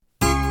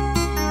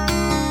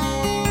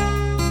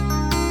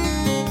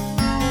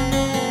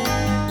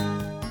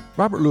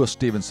Robert Louis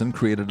Stevenson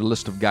created a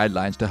list of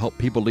guidelines to help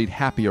people lead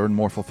happier and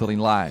more fulfilling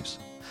lives.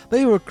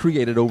 They were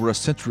created over a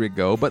century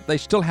ago, but they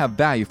still have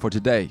value for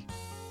today.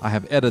 I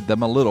have edited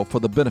them a little for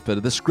the benefit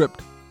of the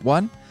script.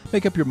 1.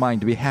 Make up your mind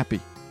to be happy.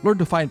 Learn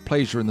to find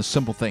pleasure in the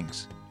simple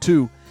things.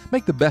 2.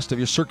 Make the best of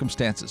your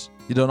circumstances.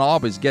 You don't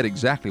always get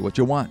exactly what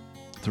you want.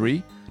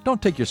 3.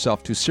 Don't take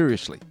yourself too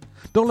seriously.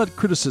 Don't let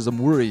criticism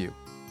worry you.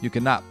 You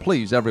cannot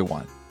please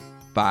everyone.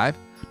 5.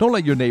 Don't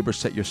let your neighbors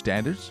set your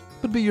standards,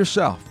 but be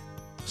yourself.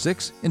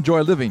 6.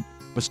 Enjoy living,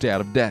 but stay out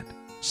of debt.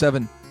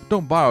 7.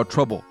 Don't borrow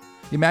trouble.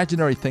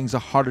 Imaginary things are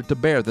harder to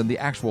bear than the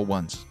actual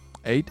ones.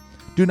 8.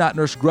 Do not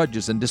nurse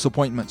grudges and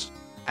disappointments.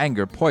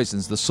 Anger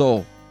poisons the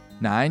soul.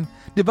 9.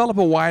 Develop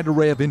a wide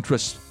array of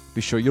interests.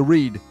 Be sure you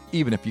read,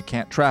 even if you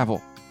can't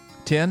travel.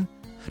 10.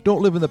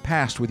 Don't live in the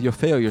past with your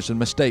failures and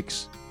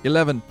mistakes.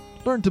 11.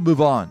 Learn to move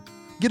on.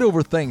 Get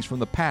over things from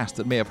the past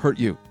that may have hurt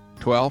you.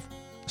 12.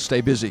 Stay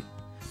busy.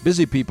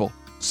 Busy people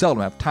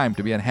seldom have time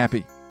to be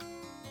unhappy.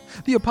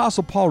 The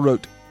Apostle Paul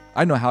wrote,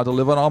 I know how to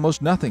live on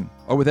almost nothing,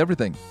 or with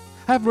everything.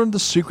 I have learned the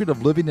secret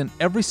of living in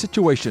every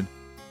situation,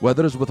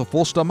 whether it is with a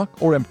full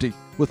stomach or empty,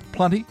 with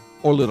plenty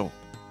or little.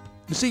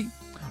 You see,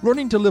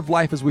 learning to live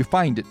life as we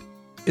find it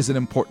is an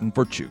important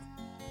virtue.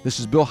 This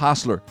is Bill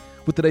Hostler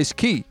with today's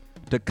key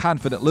to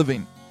confident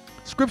living.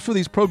 Scripts for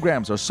these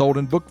programs are sold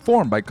in book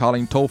form by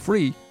calling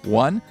toll-free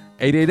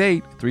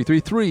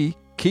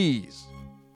 1-888-333-KEYS.